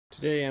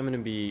Today I'm going to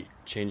be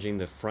changing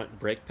the front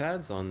brake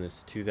pads on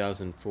this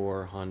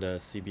 2004 Honda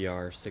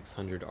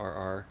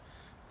CBR600RR.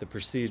 The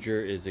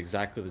procedure is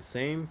exactly the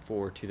same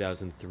for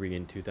 2003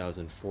 and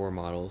 2004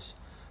 models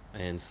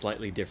and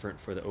slightly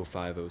different for the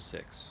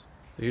 0506.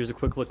 So here's a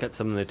quick look at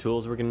some of the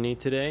tools we're going to need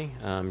today.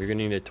 You're going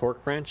to need a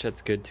torque wrench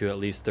that's good to at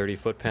least 30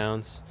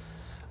 foot-pounds.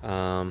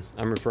 I'm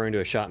referring to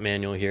a shop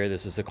manual here.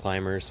 This is the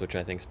Climbers, which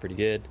I think is pretty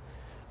good.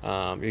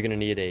 You're going to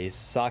need a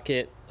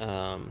socket,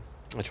 a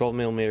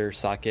 12mm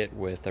socket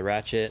with a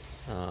ratchet,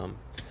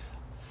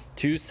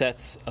 two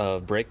sets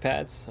of brake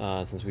pads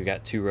since we've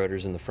got two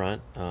rotors in the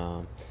front.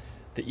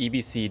 The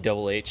EBC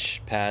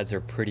HH pads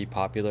are pretty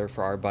popular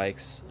for our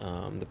bikes.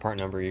 The part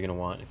number you're going to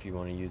want if you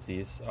want to use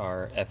these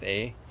are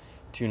FA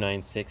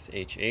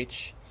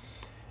 296HH.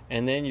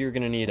 And then you're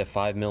going to need a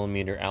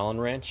 5mm Allen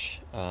wrench,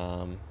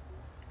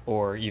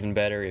 or even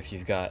better if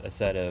you've got a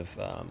set of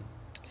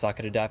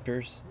socket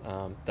adapters.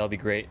 That'll be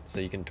great so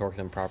you can torque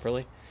them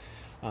properly.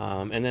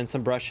 And then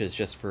some brushes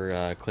just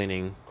for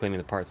cleaning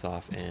the parts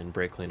off, and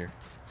brake cleaner.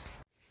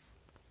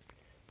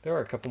 There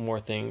are a couple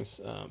more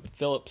things.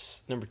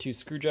 Phillips #2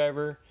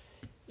 screwdriver,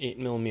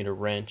 8mm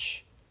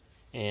wrench,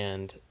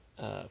 and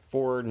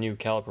 4 new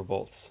caliper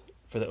bolts.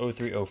 For the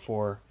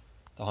 0304,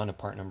 the Honda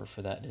part number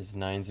for that is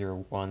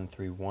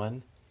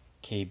 90131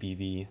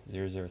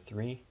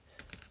 KBV003.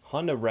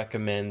 Honda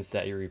recommends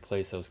that you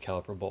replace those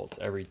caliper bolts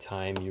every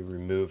time you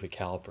remove a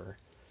caliper.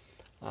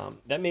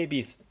 That may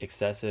be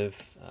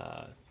excessive,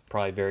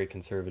 probably very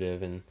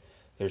conservative, and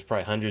there's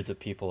probably hundreds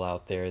of people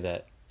out there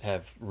that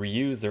have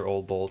reused their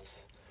old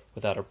bolts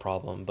without a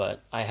problem,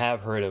 but I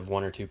have heard of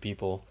 1 or 2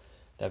 people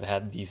that have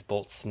had these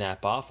bolts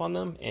snap off on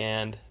them,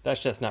 and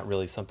that's just not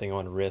really something I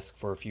want to risk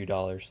for a few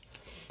dollars.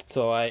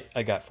 So I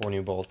got 4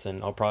 new bolts,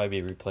 and I'll probably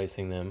be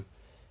replacing them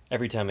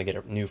every time I get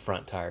a new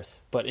front tire.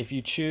 But if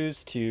you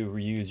choose to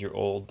reuse your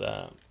old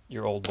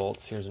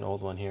bolts, here's an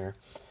old one here.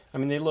 I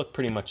mean, they look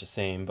pretty much the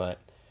same, but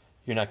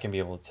you're not going to be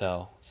able to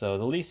tell. So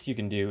the least you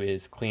can do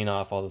is clean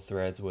off all the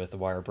threads with a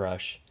wire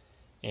brush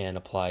and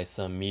apply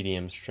some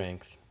medium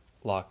strength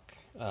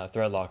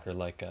thread locker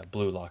like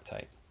blue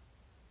Loctite.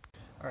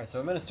 Alright, so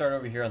I'm going to start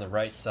over here on the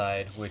right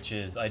side, which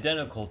is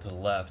identical to the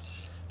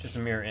left, just a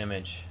mirror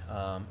image.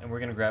 And we're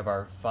going to grab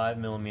our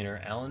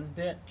 5mm Allen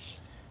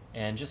bit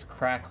and just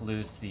crack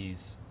loose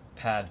these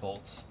pad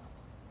bolts.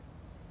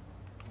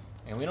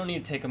 And we don't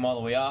need to take them all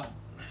the way off,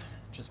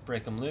 just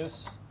break them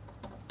loose.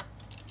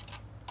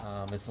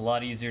 It's a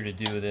lot easier to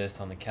do this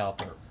on the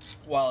caliper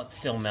while it's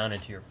still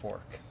mounted to your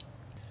fork.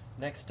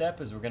 Next step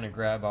is we're going to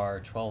grab our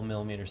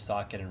 12mm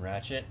socket and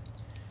ratchet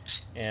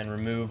and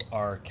remove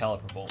our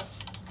caliper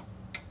bolts.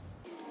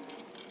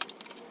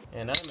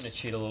 And I'm going to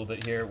cheat a little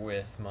bit here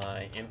with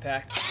my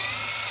impact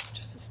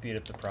just to speed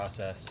up the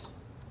process.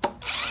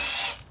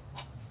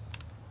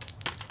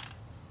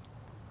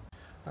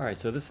 Alright,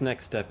 so this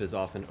next step is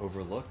often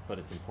overlooked, but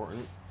it's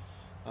important.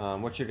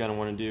 What you're going to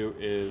want to do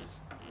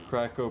is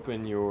crack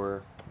open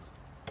your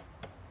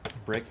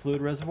brake fluid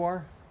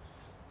reservoir.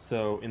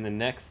 So in the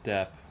next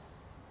step,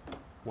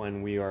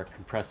 when we are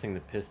compressing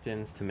the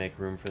pistons to make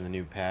room for the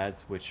new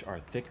pads, which are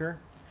thicker,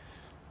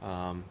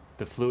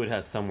 the fluid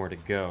has somewhere to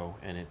go,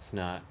 and it's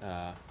not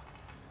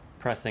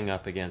pressing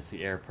up against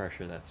the air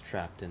pressure that's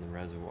trapped in the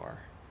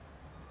reservoir.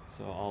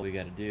 So all we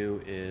got to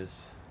do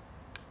is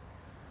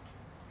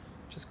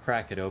just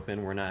crack it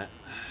open. We're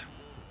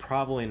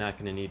probably not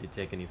going to need to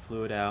take any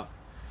fluid out.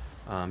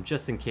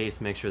 Just in case,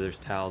 make sure there's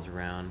towels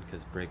around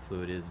because brake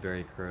fluid is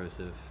very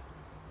corrosive.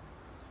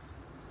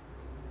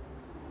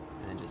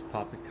 And just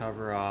pop the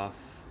cover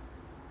off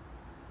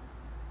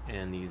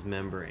and these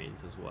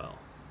membranes as well.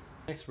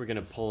 Next, we're going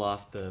to pull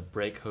off the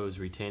brake hose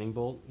retaining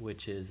bolt,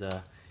 which is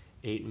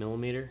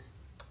 8mm.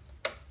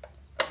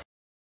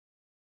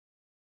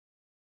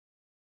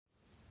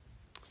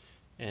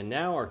 And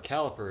now our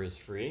caliper is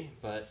free,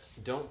 but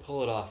don't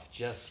pull it off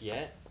just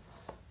yet.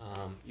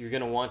 You're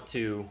going to want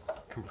to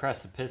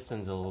compress the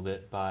pistons a little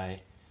bit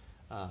by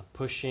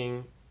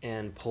pushing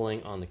and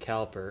pulling on the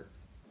caliper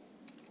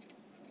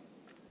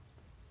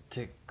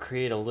to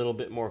create a little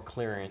bit more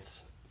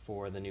clearance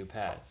for the new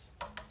pads.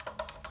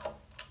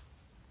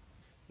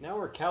 Now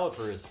our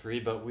caliper is free,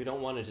 but we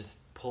don't want to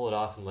just pull it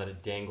off and let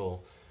it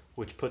dangle,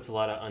 which puts a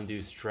lot of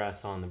undue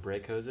stress on the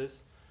brake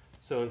hoses.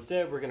 So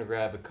instead we're going to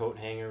grab a coat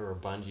hanger or a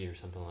bungee or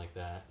something like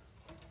that.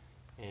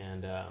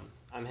 And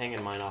I'm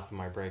hanging mine off of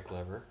my brake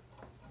lever.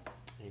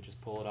 And you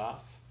just pull it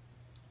off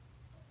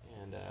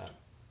and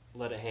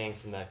let it hang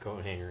from that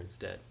coat hanger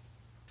instead.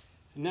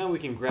 And now we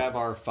can grab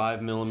our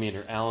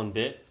 5mm Allen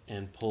bit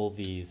and pull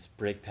these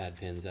brake pad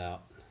pins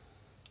out.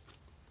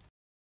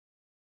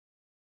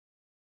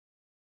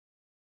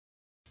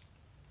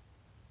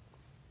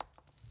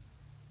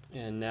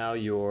 And now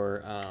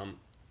your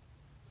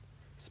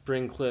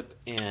spring clip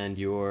and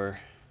your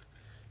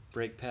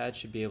brake pad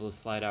should be able to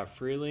slide out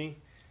freely.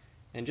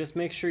 And just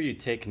make sure you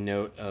take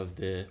note of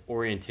the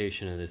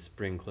orientation of this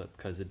spring clip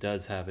because it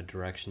does have a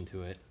direction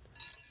to it.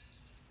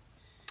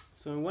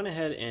 So I went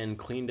ahead and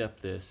cleaned up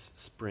this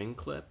spring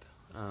clip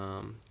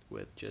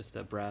with just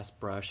a brass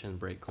brush and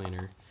brake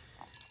cleaner.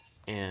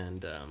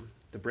 and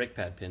the brake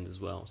pad pins as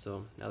well.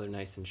 So now they're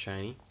nice and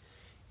shiny.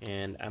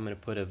 And I'm going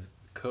to put a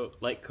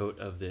light coat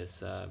of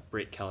this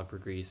brake caliper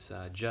grease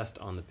just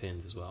on the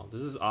pins as well.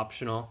 This is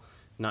optional,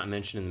 not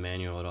mentioned in the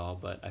manual at all,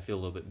 but I feel a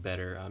little bit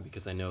better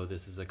because I know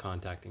this is a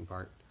contacting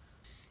part.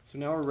 So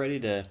now we're ready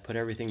to put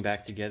everything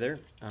back together,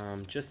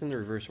 just in the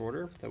reverse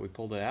order that we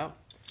pulled it out.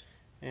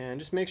 And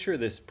just make sure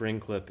this spring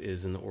clip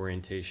is in the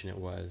orientation it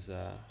was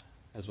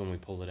as when we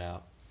pulled it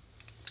out.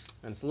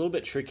 And it's a little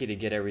bit tricky to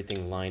get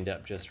everything lined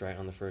up just right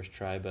on the first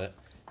try, but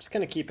just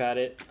kind of keep at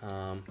it,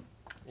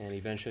 and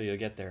eventually you'll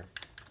get there.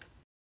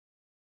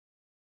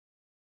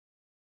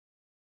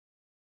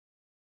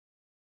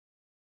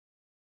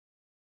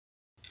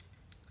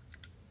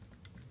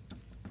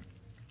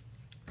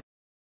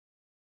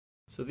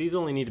 So these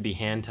only need to be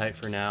hand tight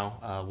for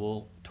now.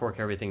 We'll torque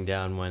everything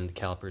down when the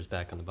caliper is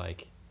back on the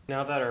bike.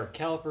 Now that our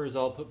caliper is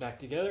all put back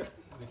together,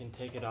 we can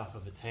take it off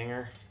of its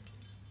hanger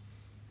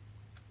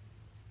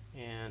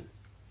and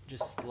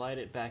just slide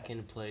it back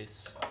into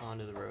place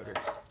onto the rotor.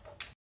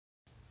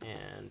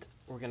 And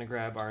we're going to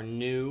grab our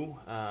new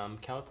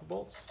caliper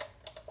bolts.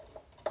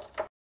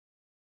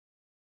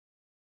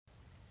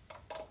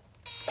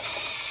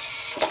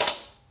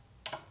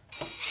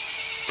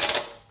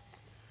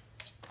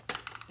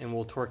 And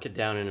we'll torque it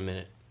down in a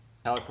minute.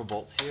 Caliper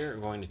bolts here are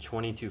going to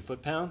 22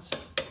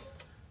 foot-pounds,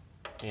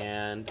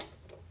 and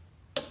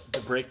the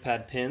brake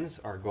pad pins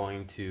are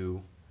going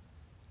to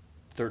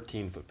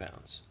 13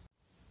 foot-pounds.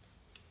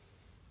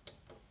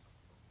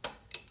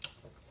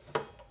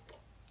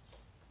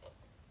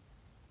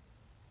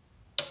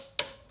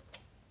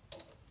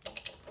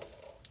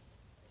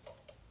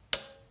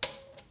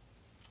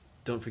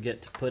 Don't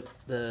forget to put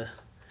the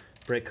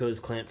brake hose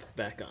clamp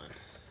back on.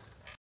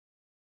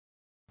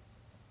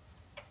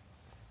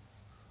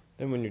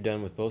 Then when you're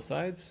done with both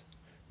sides,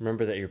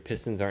 remember that your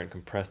pistons aren't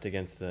compressed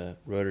against the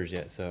rotors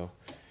yet, so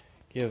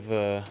give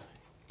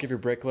your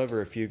brake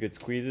lever a few good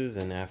squeezes,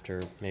 and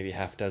after maybe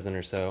half dozen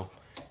or so,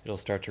 it'll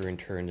start to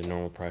return to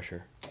normal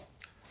pressure.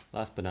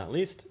 Last but not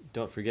least,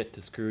 don't forget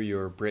to screw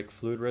your brake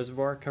fluid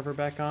reservoir cover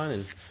back on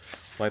and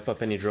wipe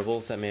up any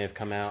dribbles that may have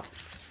come out.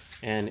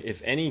 And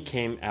if any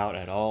came out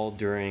at all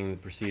during the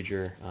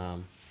procedure,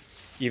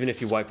 even if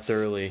you wipe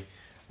thoroughly,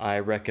 I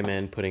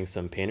recommend putting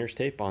some painter's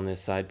tape on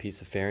this side piece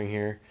of fairing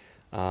here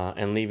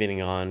and leaving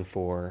it on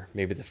for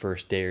maybe the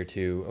first day or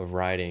two of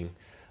riding,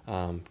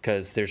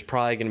 because there's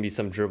probably going to be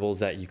some dribbles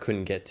that you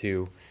couldn't get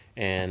to,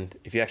 and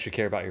if you actually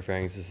care about your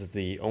fairings, this is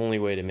the only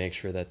way to make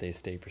sure that they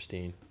stay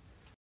pristine.